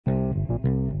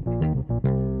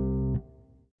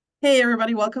Hey,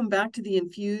 everybody, welcome back to the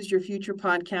Infuse Your Future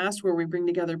podcast, where we bring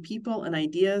together people and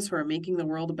ideas who are making the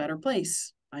world a better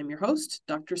place. I'm your host,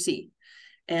 Dr. C.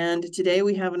 And today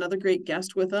we have another great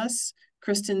guest with us,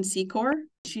 Kristin Secor.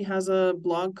 She has a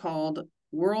blog called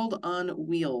World on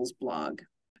Wheels blog.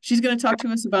 She's going to talk to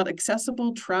us about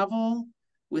accessible travel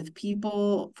with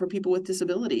people for people with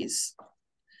disabilities.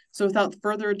 So without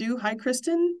further ado, hi,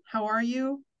 Kristin. How are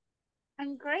you?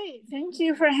 I'm great. Thank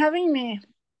you for having me.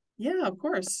 Yeah, of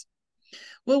course.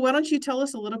 Well, why don't you tell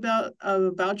us a little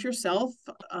about yourself,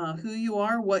 who you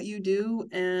are, what you do,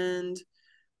 and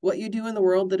what you do in the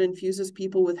world that infuses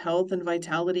people with health and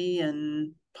vitality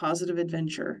and positive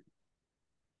adventure.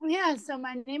 Yeah, so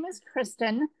my name is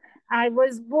Kristin. I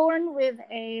was born with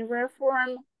a rare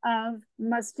form of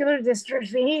muscular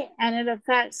dystrophy, and it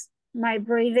affects my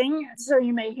breathing. So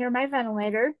you may hear my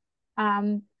ventilator.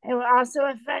 It also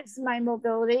affects my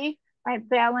mobility, my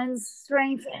balance,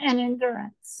 strength, and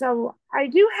endurance. So I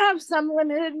do have some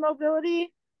limited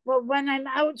mobility, but when I'm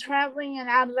out traveling and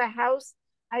out of the house,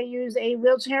 I use a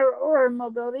wheelchair or a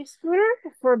mobility scooter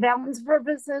for balance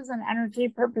purposes and energy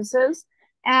purposes.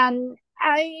 And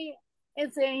I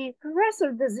it's a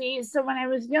progressive disease. So when I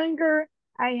was younger,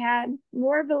 I had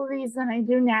more abilities than I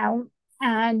do now.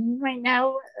 And right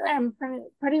now, I'm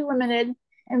pretty limited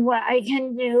in what I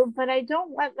can do, but I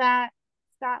don't let that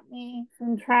stop me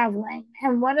from traveling.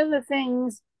 And one of the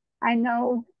things I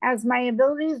know as my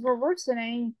abilities were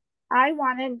worsening, I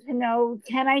wanted to know,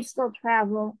 can I still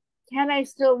travel?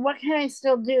 What can I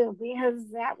still do?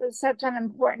 Because that was such an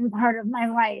important part of my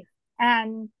life.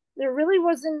 And there really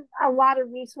wasn't a lot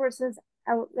of resources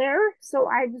out there. So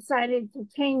I decided to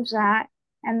change that.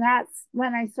 And that's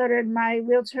when I started my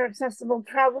wheelchair accessible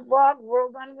travel blog,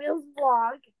 World on Wheels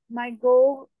blog. My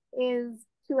goal is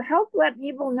to help let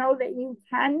people know that you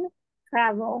can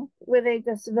travel with a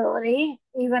disability,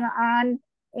 even on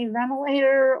a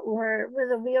ventilator or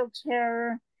with a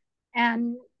wheelchair.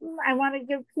 And I want to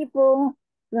give people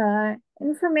the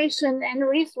information and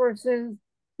resources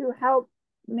to help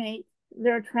make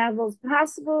their travels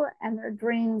possible and their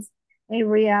dreams a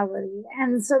reality.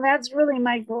 And so that's really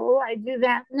my goal. I do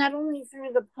that not only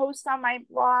through the post on my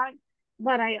blog,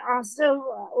 but I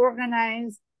also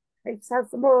organize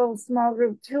accessible small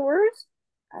group tours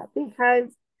because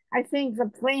I think the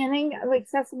planning of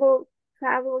accessible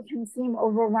travel can seem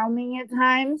overwhelming at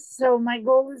times. So my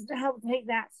goal is to help take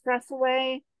that stress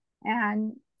away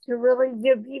and to really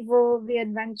give people the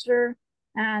adventure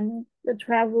and the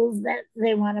travels that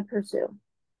they want to pursue.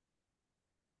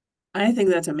 I think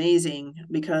that's amazing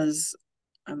because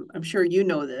I'm sure you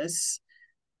know this.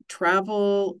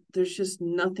 Travel, there's just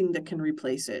nothing that can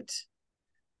replace it.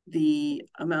 The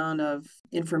amount of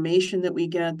information that we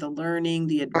get, the learning,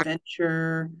 the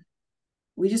adventure,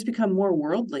 we just become more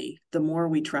worldly the more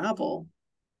we travel.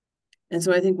 And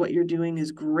so I think what you're doing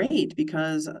is great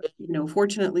because,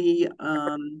 fortunately,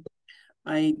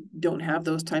 I don't have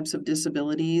those types of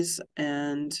disabilities.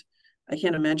 And I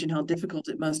can't imagine how difficult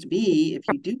it must be if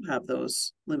you do have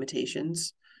those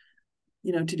limitations,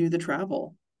 to do the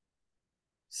travel.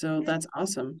 So that's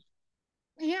awesome.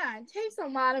 Yeah, it takes a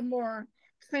lot of more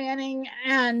planning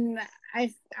and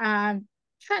I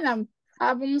kind of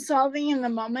problem solving in the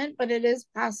moment, but it is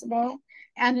possible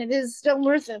and it is still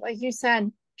worth it. Like you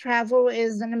said, travel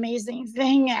is an amazing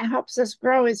thing. It helps us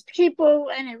grow as people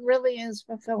and it really is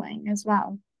fulfilling as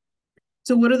well.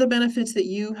 So, what are the benefits that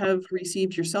you have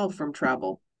received yourself from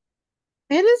travel?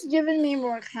 It has given me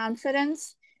more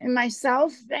confidence in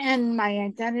myself and my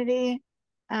identity.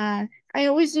 I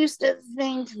always used to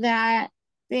think that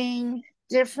being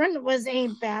different was a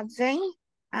bad thing.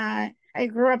 I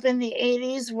grew up in the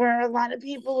 80s where a lot of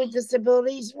people with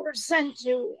disabilities were sent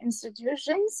to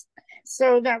institutions.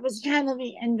 So that was kind of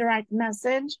the indirect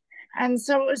message. And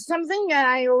so it was something that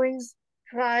I always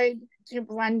tried to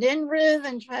blend in with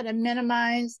and try to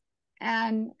minimize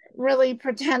and really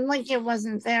pretend like it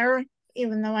wasn't there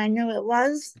even though I knew it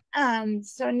was.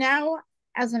 So now,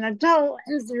 as an adult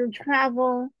and through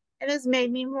travel, it has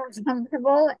made me more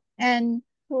comfortable in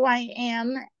who I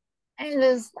am. It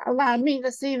has allowed me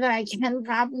to see that I can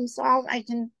problem solve, I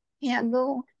can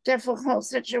handle difficult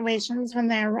situations when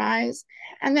they arise,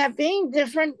 and that being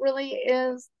different really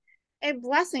is a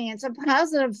blessing. It's a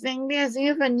positive thing because you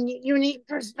have a unique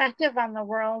perspective on the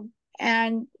world,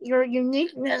 and your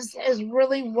uniqueness is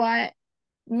really what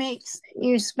makes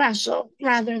you special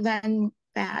rather than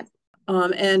bad.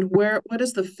 And what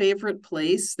is the favorite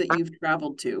place that you've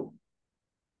traveled to?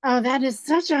 Oh, that is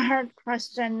such a hard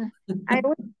question. I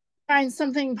would find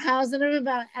something positive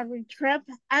about every trip.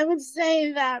 I would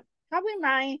say that probably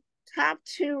my top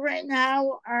two right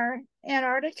now are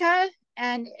Antarctica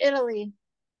and Italy.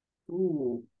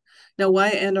 Ooh. Now,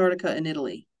 why Antarctica and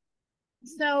Italy?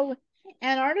 So,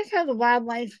 Antarctica, the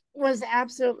wildlife was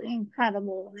absolutely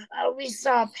incredible. We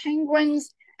saw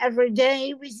penguins every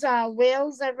day, we saw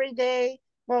whales every day,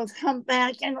 both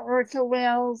humpback and orca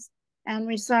whales, and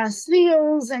we saw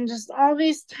seals and just all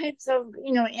these types of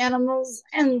animals,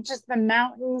 and just the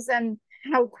mountains and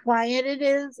how quiet it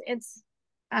is. It's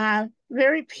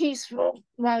very peaceful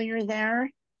while you're there.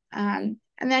 And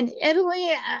then Italy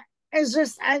is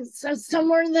just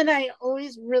somewhere that I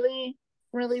always really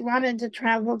wanted to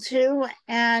travel to.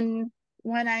 And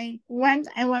when I went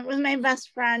with my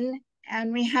best friend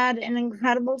and we had an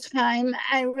incredible time.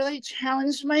 I really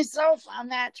challenged myself on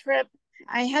that trip.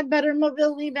 I had better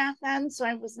mobility back then, so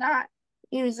I was not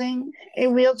using a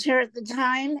wheelchair at the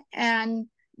time. And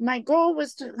my goal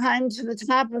was to climb to the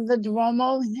top of the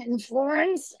Duomo in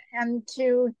Florence. And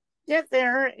to get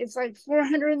there, it's like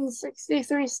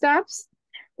 463 steps,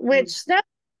 which Mm. steps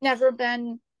never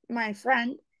been my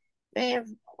friend. They have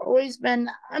always been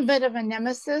a bit of a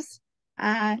nemesis,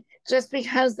 uh, just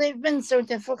because they've been so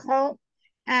difficult.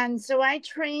 And so I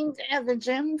trained at the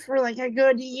gym for like a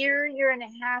good year and a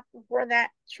half before that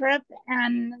trip.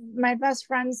 And my best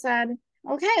friend said,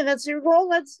 okay, that's your goal,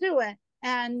 let's do it.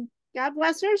 And God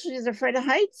bless her, she's afraid of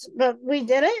heights, but we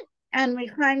did it and we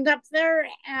climbed up there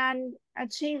and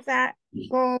achieved that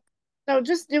goal. So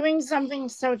just doing something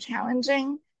so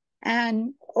challenging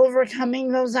and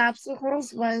overcoming those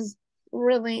obstacles was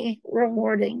really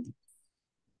rewarding.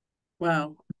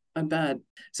 Wow, I bet.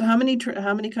 So how many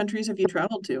countries have you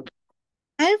traveled to?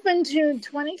 I've been to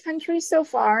 20 countries so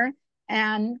far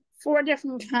and four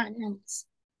different continents.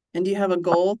 And do you have a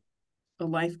goal, a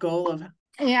life goal of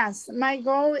Yes, my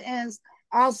goal is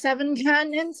all seven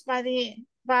continents by the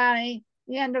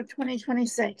end of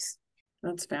 2026.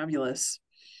 that's fabulous.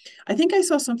 I think I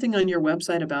saw something on your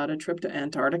website about a trip to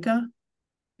Antarctica.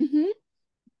 Mm-hmm.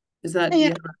 Is that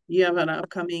Yeah. you have an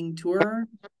upcoming tour?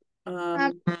 Um,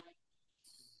 Um,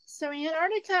 so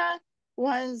Antarctica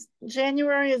was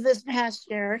January of this past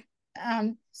year,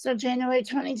 so January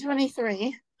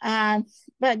 2023.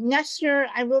 But next year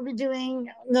I will be doing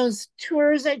those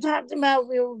tours I talked about.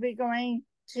 We will be going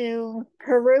to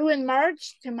Peru in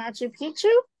March to Machu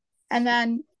Picchu, and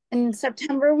then in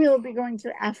September we will be going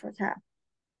to Africa.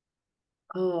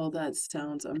 oh, that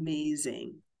sounds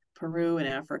amazing. Peru and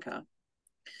Africa.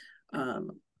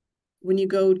 Um, when you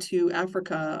go to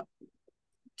Africa,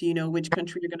 do you know which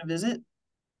country you're going to visit?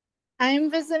 I am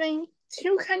visiting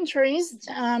two countries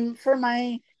for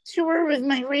my tour with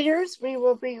my readers. We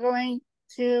will be going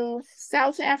to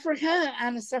South Africa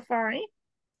on a safari.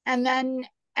 And then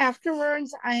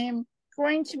afterwards, I am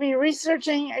going to be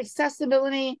researching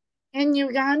accessibility in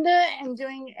Uganda and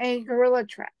doing a gorilla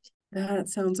trek. That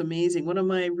sounds amazing. One of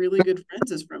my really good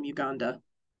friends is from Uganda.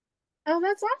 Oh,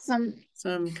 that's awesome.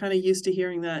 So I'm kind of used to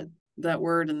hearing that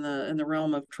word in the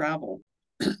realm of travel.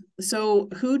 So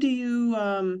who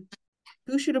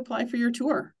should apply for your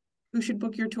tour? Who should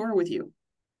book your tour with you?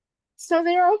 So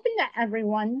they're open to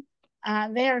everyone.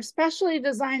 They are specially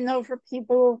designed, though, for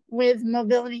people with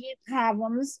mobility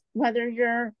problems, whether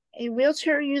you're a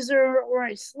wheelchair user or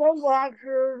a slow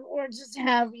walker or just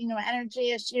have,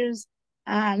 energy issues.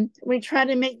 We try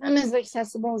to make them as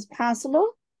accessible as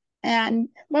possible.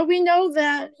 But we know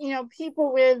that,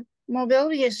 people with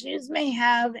mobility issues may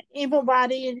have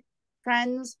able-bodied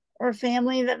friends or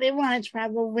family that they want to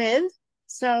travel with.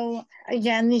 So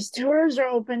again, these tours are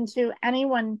open to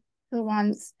anyone who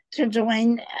wants to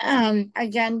join,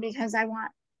 again, because I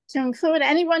want to include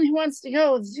anyone who wants to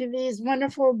go to these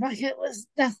wonderful bucket list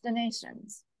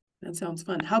destinations. That sounds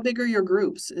fun. How big are your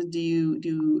groups? Do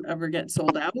you ever get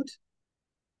sold out?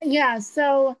 Yeah,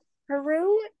 so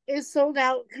Peru is sold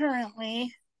out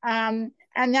currently, and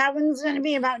that one's going to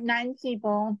be about 9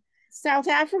 people. South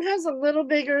Africa is a little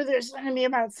bigger. There's going to be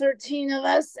about 13 of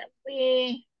us.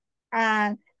 We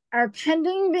uh, are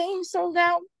pending being sold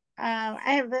out.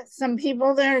 I have some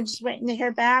people there just waiting to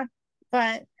hear back,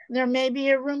 but there may be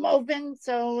a room open.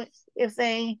 So if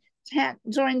they can't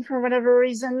join for whatever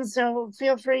reason, so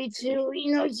feel free to,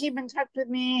 keep in touch with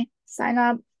me, sign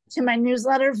up to my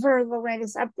newsletter for the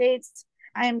latest updates.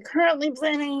 I am currently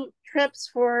planning trips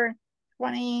for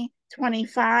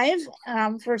 2025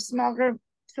 for small group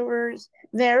tours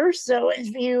there. So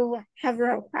if you have a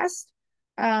request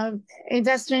of a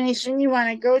destination you want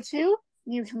to go to,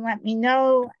 you can let me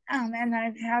know. And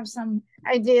I have some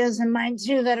ideas in mind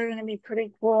too that are going to be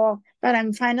pretty cool, but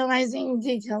I'm finalizing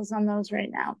details on those right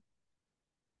now.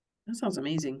 That sounds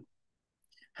amazing.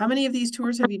 How many of these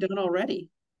tours have you done already?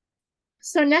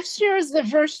 So next year is the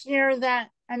first year that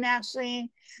I'm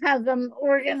actually have them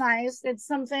organized. It's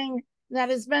something that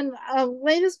has been a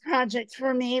latest project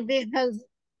for me because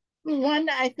one,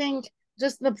 I think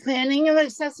just the planning of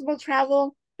accessible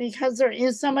travel, because there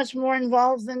is so much more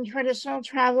involved than traditional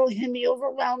travel, can be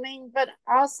overwhelming, but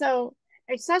also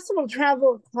accessible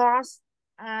travel costs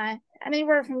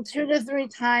anywhere from 2 to 3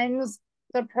 times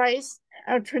the price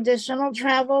of traditional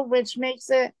travel, which makes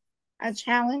it a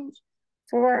challenge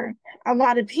for a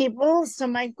lot of people. So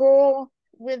my goal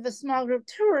with the small group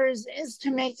tours is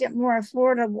to make it more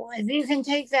affordable. If you can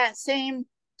take that same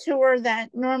tour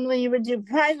that normally you would do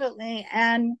privately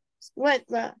and split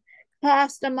the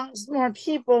cost amongst more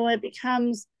people, it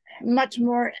becomes much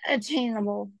more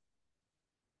attainable.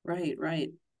 Right,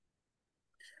 right.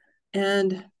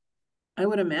 And I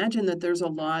would imagine that there's a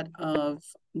lot of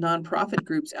nonprofit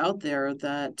groups out there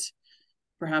that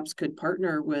perhaps could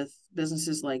partner with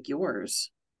businesses like yours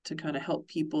to kind of help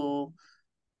people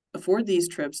afford these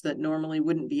trips that normally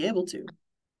wouldn't be able to.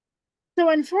 So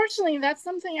unfortunately, that's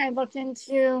something I looked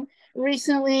into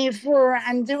recently for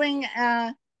I'm doing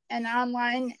an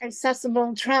online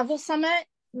accessible travel summit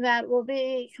that will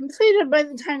be completed by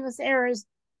the time this airs,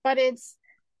 but it's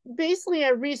basically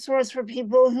a resource for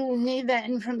people who need that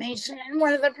information. And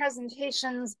one of the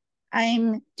presentations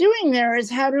I'm doing there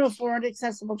is how to afford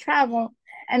accessible travel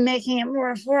and making it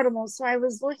more affordable. So I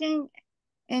was looking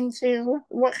into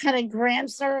what kind of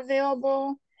grants are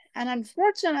available. And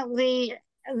unfortunately,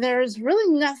 there's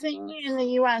really nothing in the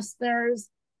U.S. There's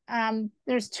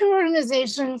two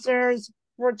organizations. There's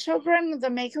for children, the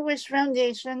Make-A-Wish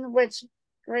Foundation, which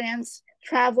grants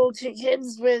travel to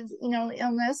kids with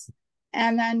illness,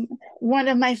 and then one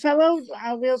of my fellow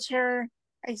wheelchair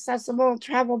accessible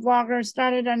travel bloggers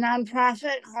started a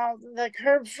nonprofit called the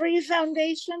Curb Free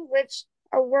Foundation, which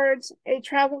awards a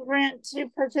travel grant to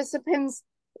participants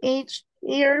each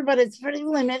year, but it's pretty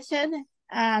limited.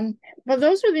 But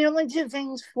those are the only two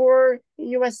things for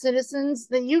US citizens.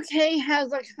 The UK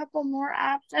has a couple more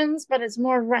options, but it's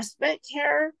more respite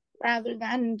care rather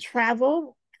than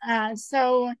travel.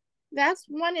 So that's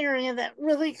one area that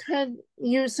really could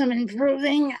use some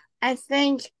improving. I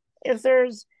think if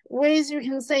there's ways you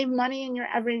can save money in your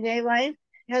everyday life,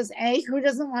 because who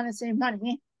doesn't want to save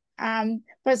money?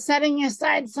 But setting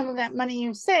aside some of that money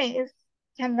you save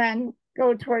can then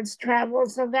go towards travel.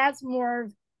 So that's more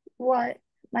what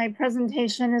my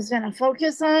presentation is going to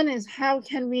focus on, is how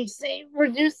can we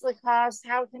reduce the cost?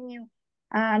 How can you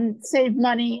save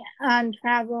money on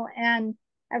travel and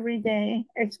everyday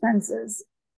expenses?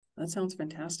 That sounds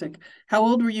fantastic. How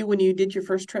old were you when you did your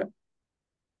first trip?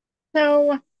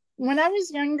 So when I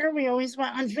was younger, we always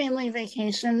went on family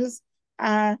vacations,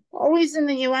 always in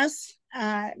the US.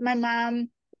 My mom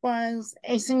was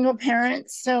a single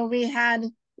parent, so we had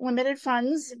limited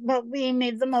funds, but we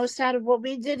made the most out of what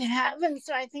we did have. And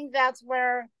so I think that's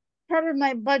where part of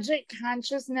my budget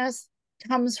consciousness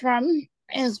comes from,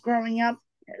 is growing up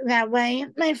that way.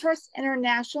 My first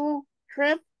international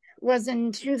trip was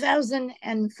in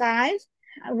 2005,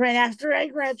 right after I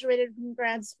graduated from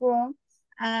grad school.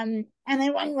 And I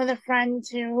went with a friend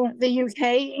to the UK,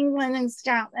 England, and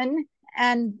Scotland,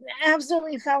 and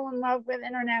absolutely fell in love with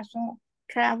international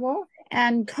travel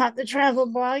and caught the travel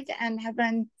bug and have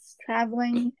been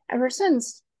traveling ever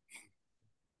since.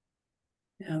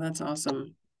 Yeah, that's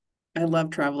awesome. I love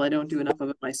travel. I don't do enough of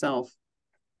it myself.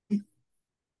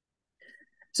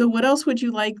 So, what else would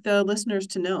you like the listeners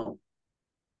to know?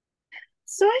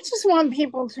 So I just want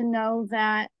people to know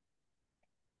that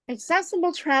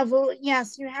accessible travel,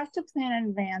 yes, you have to plan in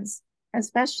advance,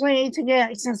 especially to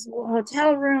get accessible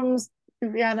hotel rooms.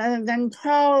 You've got to then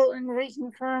call and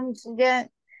reconfirm to get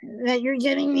that you're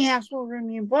getting the actual room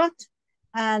you booked,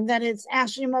 that it's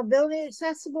actually mobility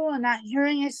accessible and not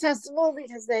hearing accessible,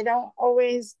 because they don't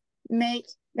always make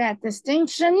that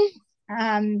distinction.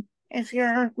 If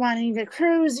you're wanting to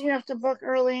cruise, you have to book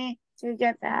early to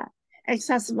get that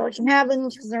accessible cabin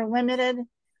because they're limited.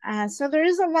 So there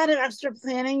is a lot of extra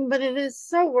planning, but it is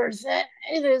so worth it.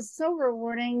 It is so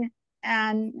rewarding,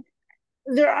 and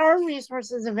there are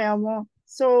resources available.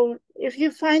 So if you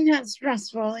find that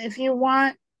stressful, if you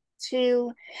want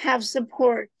to have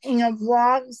support,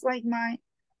 blogs like mine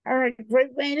are a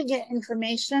great way to get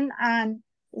information on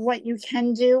what you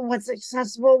can do, what's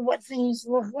accessible, what things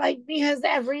look like, because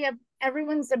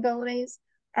everyone's abilities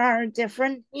are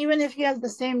different, even if you have the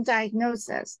same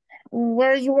diagnosis.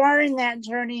 Where you are in that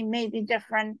journey may be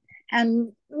different,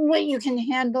 and what you can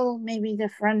handle may be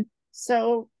different.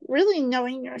 So, really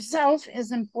knowing yourself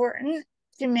is important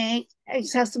to make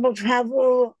accessible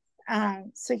travel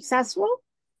successful.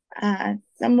 The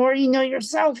more you know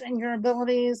yourself and your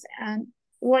abilities and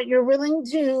what you're willing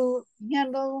to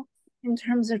handle in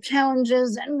terms of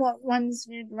challenges and what ones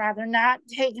you'd rather not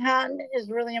take on is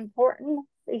really important,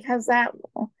 because that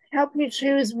will help you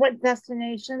choose what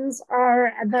destinations are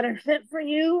a better fit for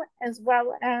you, as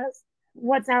well as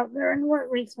what's out there and what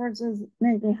resources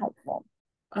may be helpful.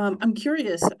 I'm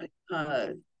curious.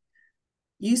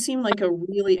 You seem like a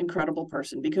really incredible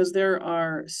person because there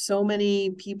are so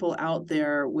many people out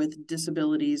there with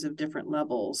disabilities of different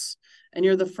levels. And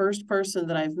you're the first person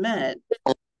that I've met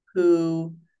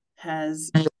who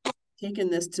has taken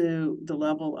this to the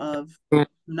level of, I'm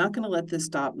not going to let this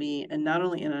stop me. And not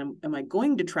only am I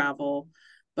going to travel,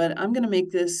 but I'm going to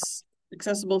make this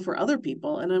accessible for other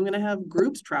people. And I'm going to have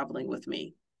groups traveling with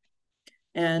me.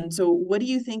 And so, what do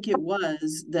you think it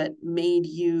was that made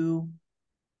you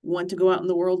want to go out in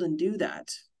the world and do that?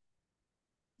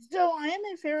 So I am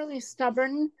a fairly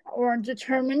stubborn or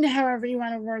determined, however you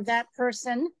want to word that,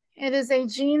 person. It is a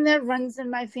gene that runs in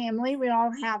my family. We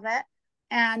all have it.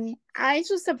 And I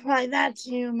just apply that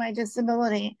to my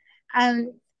disability. And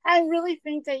I really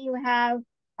think that you have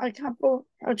a couple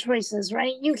of choices,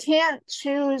 right? You can't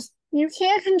choose, you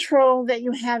can't control that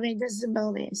you have a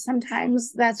disability.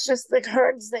 Sometimes that's just the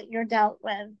cards that you're dealt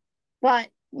with, but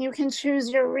you can choose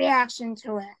your reaction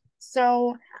to it.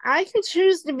 So I could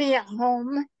choose to be at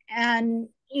home and,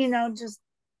 just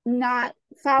not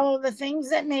follow the things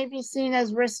that may be seen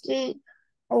as risky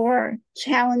or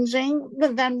challenging,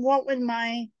 but then what would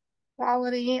my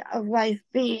quality of life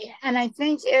be? And I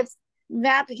think it's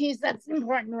that piece that's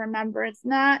important to remember. It's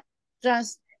not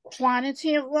just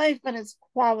quantity of life, but it's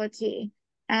quality,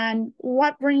 and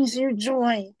what brings you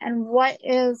joy, and what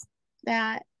is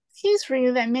that piece for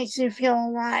you that makes you feel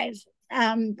alive.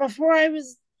 Before I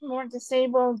was more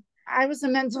disabled, I was a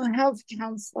mental health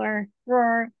counselor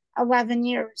for 11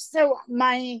 years. So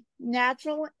my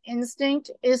natural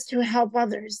instinct is to help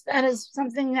others. That is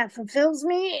something that fulfills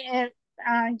me. It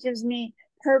gives me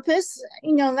purpose.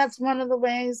 That's one of the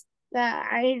ways that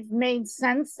I've made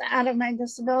sense out of my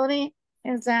disability,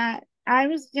 is that I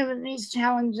was given these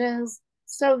challenges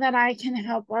so that I can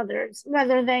help others,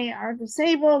 whether they are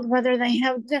disabled, whether they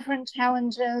have different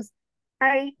challenges.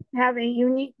 I have a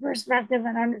unique perspective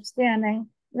and understanding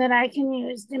that I can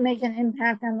use to make an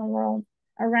impact on the world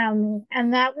around me.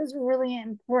 And that was really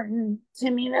important to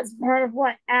me. That's part of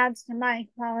what adds to my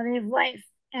quality of life.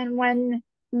 And when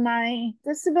my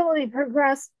disability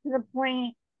progressed to the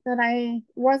point that I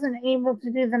wasn't able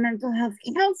to do the mental health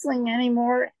counseling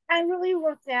anymore, I really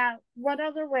looked at what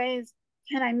other ways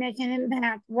can I make an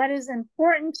impact? What is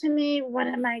important to me? What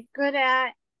am I good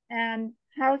at? And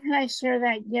how can I share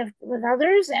that gift with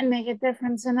others and make a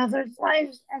difference in others'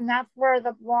 lives? And that's where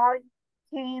the blog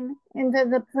came into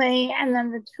the play, and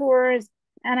then the tours.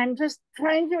 And I'm just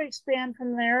trying to expand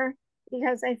from there,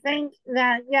 because I think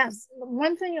that, yes,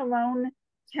 one thing alone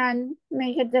can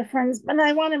make a difference, but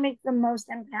I want to make the most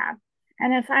impact.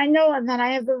 And if I know that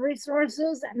I have the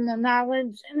resources and the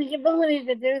knowledge and the ability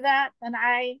to do that, then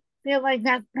I feel like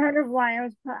that's part of why I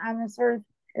was put on this earth,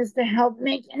 is to help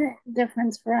make a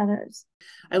difference for others.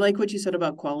 I like what you said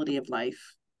about quality of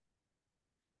life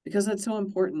because that's so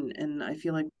important. And I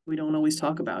feel like we don't always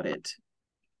talk about it.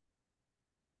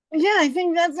 Yeah, I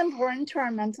think that's important to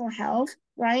our mental health,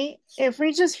 right? If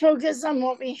we just focus on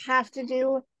what we have to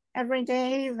do every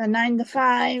day, the 9 to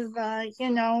 5,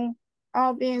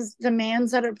 all these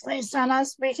demands that are placed on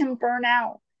us, we can burn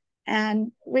out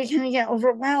and we can get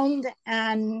overwhelmed,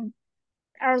 and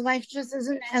our life just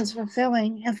isn't as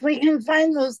fulfilling. If we can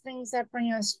find those things that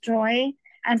bring us joy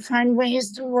and find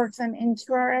ways to work them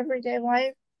into our everyday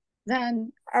life,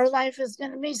 then our life is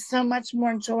going to be so much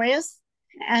more joyous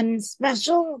and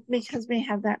special, because we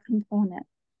have that component.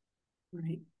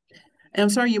 Right. And I'm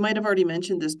sorry, you might have already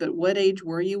mentioned this, but what age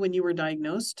were you when you were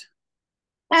diagnosed?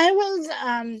 I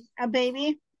was a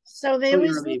baby, so they Oh,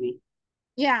 you're a always, baby.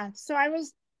 yeah. So I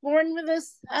was born with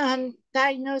this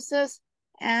diagnosis,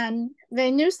 and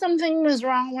they knew something was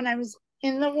wrong when I was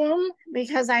in the womb,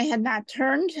 because I had not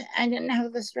turned. I didn't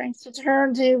have the strength to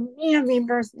turn to, be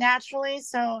birthed naturally.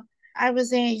 So I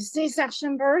was a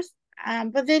C-section birth,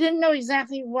 but they didn't know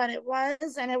exactly what it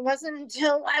was. And it wasn't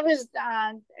until I was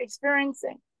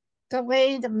experiencing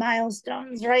delayed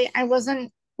milestones, right? I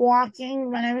wasn't walking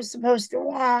when I was supposed to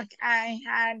walk. I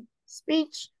had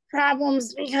speech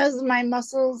problems because my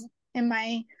muscles in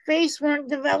my face weren't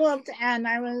developed, and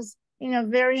I was,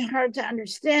 very hard to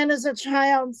understand as a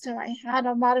child. So I had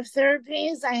a lot of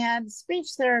therapies. I had speech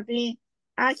therapy,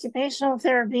 occupational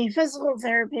therapy, physical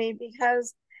therapy,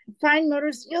 because fine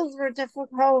motor skills were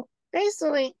difficult.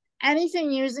 Basically,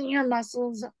 anything using your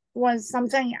muscles was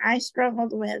something I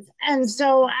struggled with. And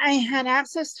so I had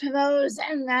access to those.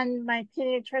 And then my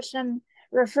pediatrician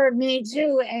referred me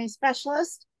to a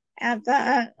specialist at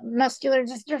the muscular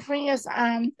dystrophy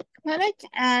clinic.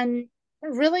 And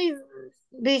really,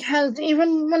 because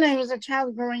even when I was a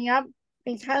child growing up,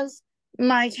 because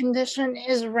my condition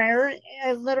is rare,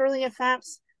 it literally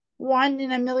affects 1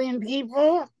 in a million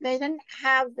people. They didn't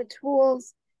have the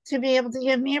tools to be able to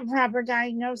give me a proper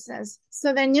diagnosis.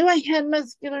 So they knew I had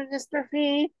muscular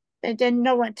dystrophy. They didn't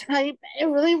know what type. It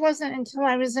really wasn't until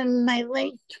I was in my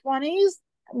late 20s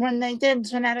when they did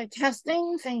genetic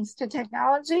testing, thanks to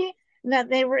technology, that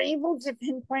they were able to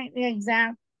pinpoint the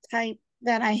exact type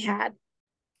that I had.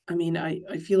 I mean,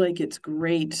 I feel like it's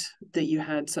great that you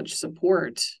had such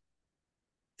support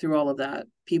through all of that,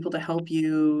 people to help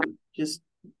you just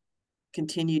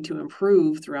continue to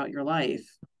improve throughout your life.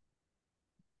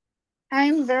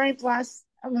 I'm very blessed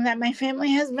that my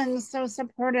family has been so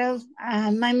supportive.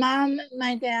 My mom,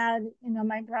 my dad,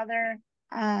 my brother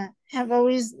have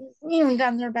always,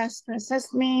 done their best to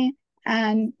assist me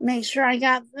and make sure I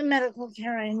got the medical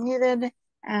care I needed,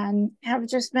 and have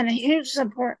just been a huge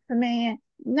support for me,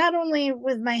 not only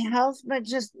with my health, but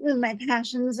just with my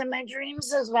passions and my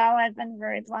dreams as well. I've been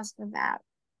very blessed with that.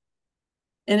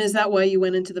 And is that why you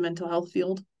went into the mental health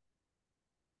field?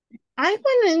 I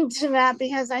went into that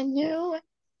because I knew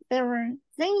there were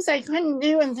things I couldn't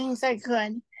do and things I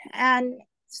could. And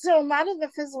so a lot of the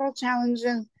physical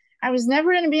challenges, I was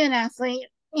never going to be an athlete.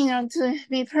 To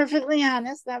be perfectly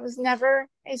honest, that was never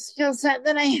a skill set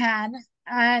that I had.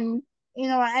 And,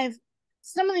 I've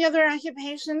some of the other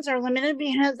occupations are limited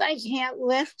because I can't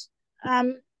lift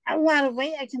a lot of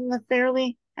weight. I can lift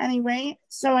barely anyway.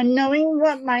 So, in knowing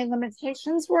what my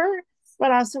limitations were,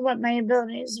 but also what my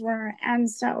abilities were. And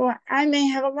so I may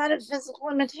have a lot of physical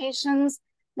limitations,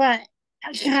 but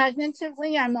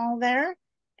cognitively, I'm all there.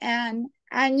 And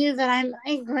I knew that I'm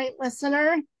a great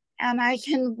listener and I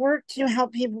can work to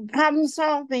help people problem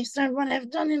solve based on what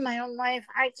I've done in my own life.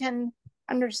 I can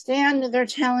understand their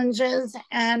challenges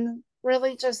and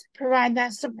really just provide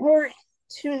that support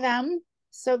to them.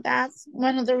 So that's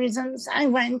one of the reasons I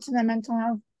went into the mental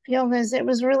health field, is it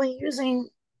was really using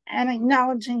and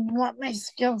acknowledging what my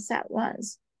skill set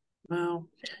was. Wow.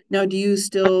 Now, do you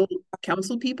still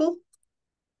counsel people?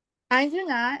 I do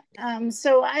not.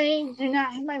 So I do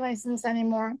not have my license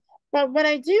anymore. But what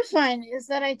I do find is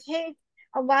that I take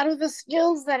a lot of the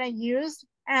skills that I used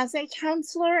as a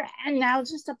counselor and now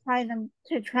just apply them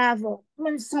to travel.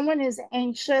 When someone is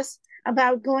anxious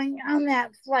about going on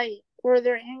that flight, or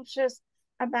they're anxious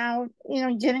about,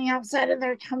 getting outside of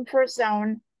their comfort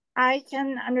zone, I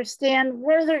can understand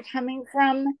where they're coming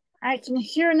from. I can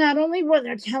hear not only what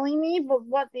they're telling me, but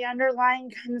what the underlying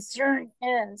concern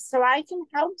is. So I can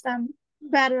help them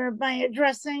better by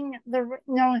addressing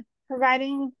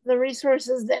providing the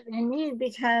resources that they need,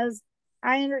 because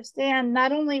I understand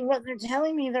not only what they're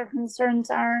telling me their concerns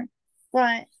are,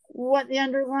 but what the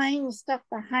underlying stuff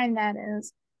behind that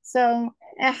is. So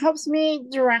it helps me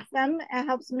direct them. It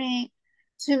helps me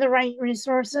to the right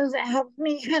resources. It helps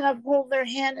me kind of hold their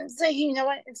hand and say, you know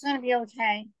what, it's going to be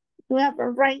okay. You have a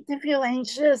right to feel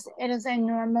anxious. It is a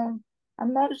normal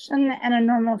emotion and a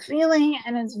normal feeling,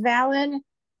 and it's valid.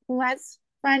 Let's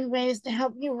find ways to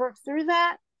help you work through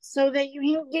that so that you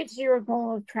can get to your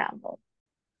goal of travel.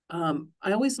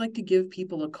 I always like to give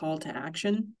people a call to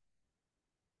action.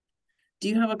 Do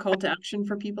you have a call to action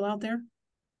for people out there?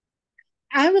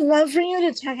 I would love for you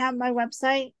to check out my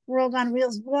website, World on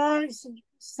Wheels blog,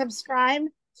 subscribe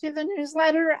to the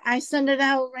newsletter. I send it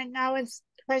out right now. It's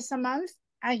twice a month.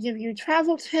 I give you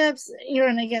travel tips. You're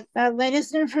going to get the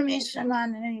latest information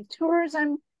on any tours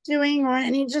I'm doing or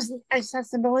any just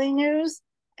accessibility news.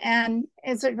 And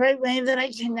it's a great way that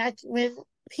I connect with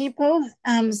people.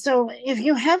 So if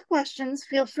you have questions,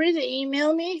 feel free to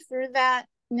email me through that,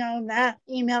 that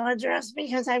email address,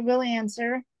 because I will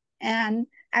answer. And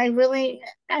I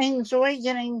enjoy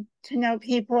getting to know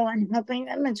people and helping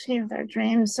them achieve their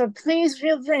dreams. So please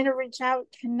feel free to reach out,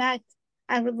 connect.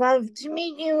 I would love to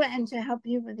meet you and to help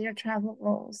you with your travel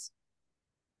goals.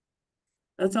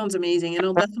 That sounds amazing. And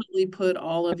I'll definitely put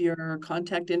all of your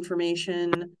contact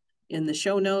information in the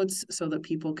show notes so that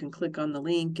people can click on the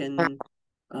link and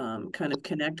kind of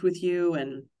connect with you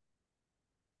and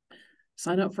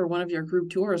sign up for one of your group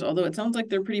tours. Although it sounds like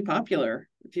they're pretty popular.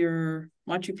 If your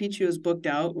Machu Picchu is booked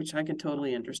out, which I can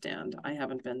totally understand. I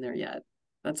haven't been there yet.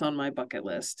 That's on my bucket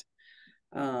list.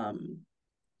 Now,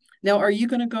 are you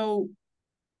going to go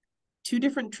 2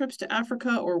 different trips to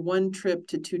Africa or one trip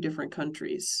to 2 different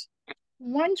countries?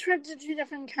 One trip to 2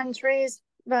 different countries.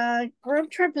 The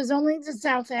group trip is only to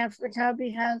South Africa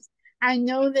because I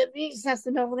know that the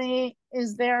accessibility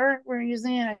is there. We're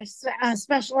using a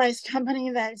specialized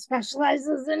company that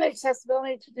specializes in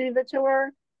accessibility to do the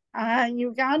tour.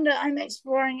 Uganda, I'm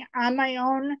exploring on my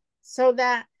own so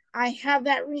that I have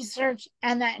that research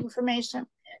and that information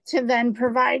to then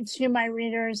provide to my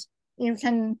readers. You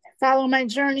can follow my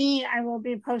journey. I will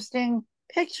be posting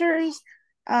pictures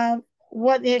of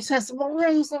what the accessible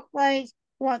rooms look like,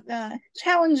 what the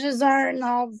challenges are, and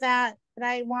all of that. But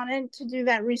I wanted to do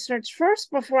that research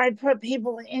first before I put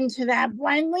people into that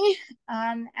blindly.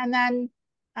 And then,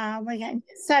 like I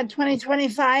said,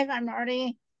 2025, I'm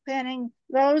already planning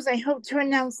those. I hope to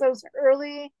announce those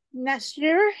early next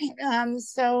year.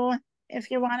 So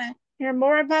if you want to hear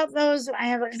more about those, I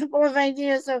have a couple of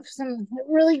ideas of some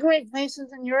really great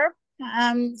places in Europe.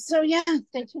 So yeah,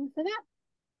 stay tuned for that.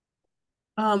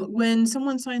 When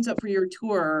someone signs up for your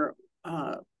tour,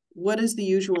 what is the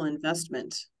usual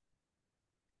investment?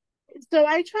 So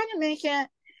I try to make it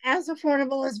as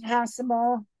affordable as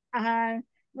possible.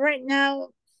 Right now,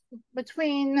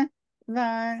 between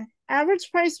the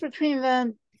average price between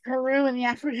the Peru and the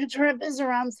Africa trip is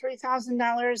around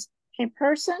 $3,000 a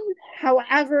person.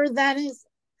 However, that is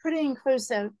pretty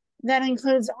inclusive. That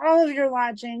includes all of your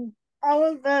lodging, all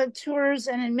of the tours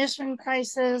and admission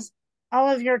prices, all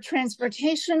of your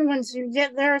transportation once you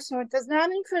get there. So it does not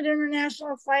include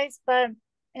international flights, but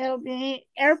it'll be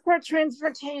airport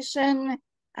transportation,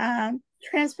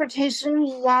 transportation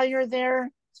while you're there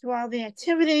to all the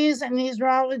activities, and these are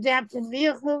all adapted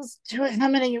vehicles to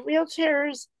accommodate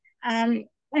wheelchairs, and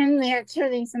the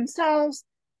activities themselves.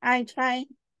 I try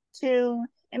to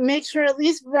make sure at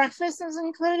least breakfast is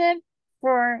included.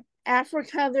 For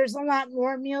Africa, there's a lot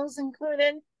more meals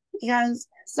included because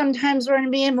sometimes we're going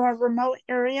to be in more remote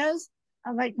areas,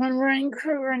 like when we're in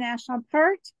Kruger National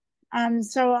Park.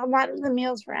 So a lot of the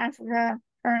meals for Africa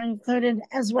are included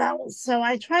as well. So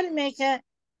I try to make it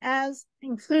as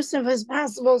inclusive as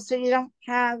possible so you don't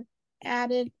have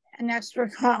added an extra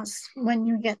cost when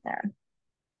you get there.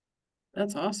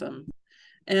 That's awesome.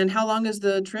 And how long is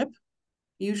the trip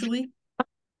usually?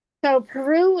 So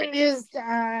Peru is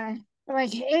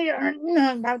like eight or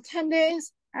no, about 10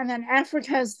 days, and then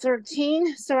Africa is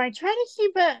 13. So I try to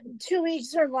keep it 2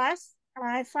 weeks or less.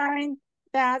 I find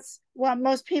that's what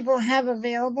most people have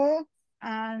available.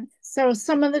 So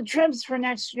some of the trips for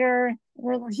next year,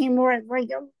 we're looking more at like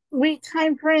a week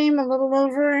time frame, a little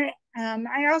over.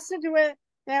 I also do it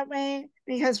that way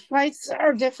because flights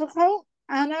are difficult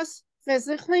on us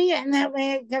physically, and that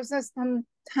way it gives us some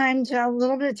time to a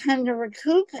little bit of time to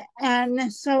recoup,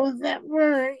 and so that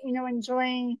we're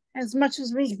enjoying as much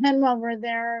as we can while we're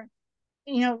there,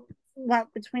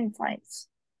 what between flights.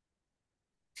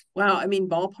 Wow, I mean,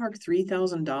 ballpark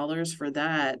 $3,000 for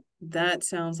that. That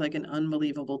sounds like an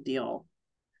unbelievable deal.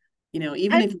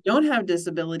 Even I if you don't have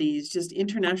disabilities, just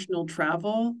international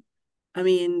travel, I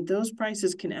mean, those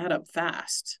prices can add up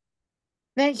fast.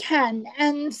 They can.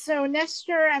 And so next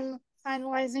year I'm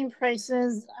finalizing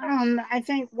prices. I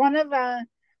think one of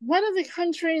the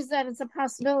countries that is a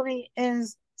possibility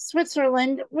is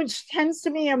Switzerland, which tends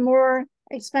to be a more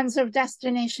expensive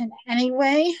destination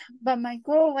anyway. But my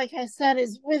goal, like I said,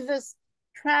 is with this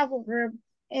travel group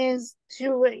is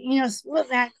to split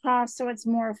that cost so it's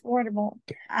more affordable.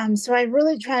 So I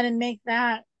really try to make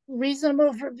that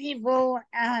reasonable for people,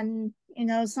 and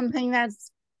something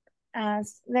that's uh,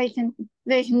 they can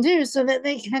they can do so that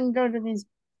they can go to these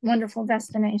wonderful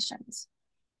destinations.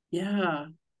 Yeah.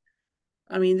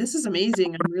 I mean, this is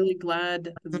amazing. I'm really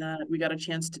glad that we got a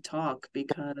chance to talk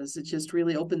because it just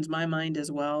really opens my mind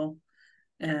as well.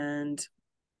 And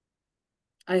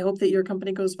I hope that your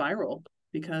company goes viral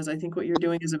because I think what you're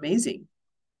doing is amazing.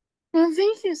 Well,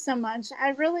 thank you so much.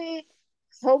 I really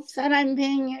hope that I'm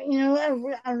being,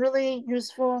 a really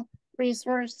useful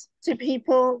resource to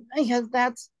people, because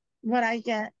that's what I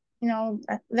get.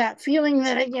 That feeling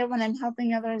that I get when I'm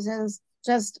helping others is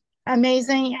just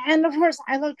amazing. And of course,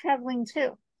 I love traveling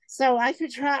too. So I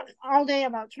could talk all day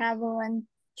about travel and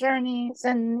journeys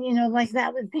and, like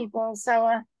that with people.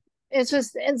 So it's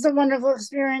a wonderful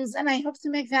experience. And I hope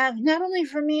to make that not only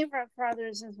for me, but for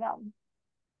others as well.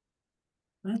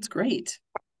 That's great.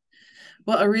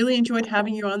 Well, I really enjoyed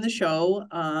having you on the show.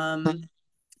 And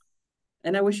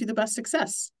I wish you the best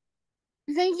success.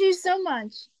 Thank you so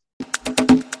much.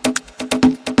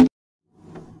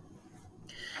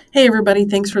 Hey, everybody.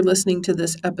 Thanks for listening to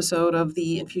this episode of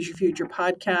the Infuse Your Future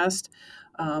podcast.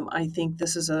 I think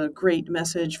this is a great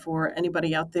message for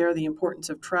anybody out there, the importance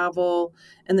of travel,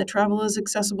 and that travel is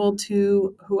accessible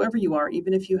to whoever you are,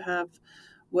 even if you have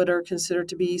what are considered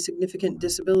to be significant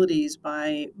disabilities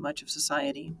by much of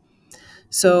society.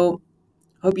 So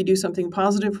Hope you do something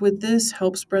positive with this.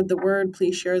 Help spread the word.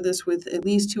 Please share this with at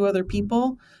least 2 other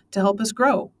people to help us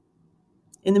grow.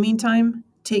 In the meantime,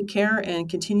 take care and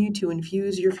continue to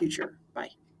infuse your future. Bye.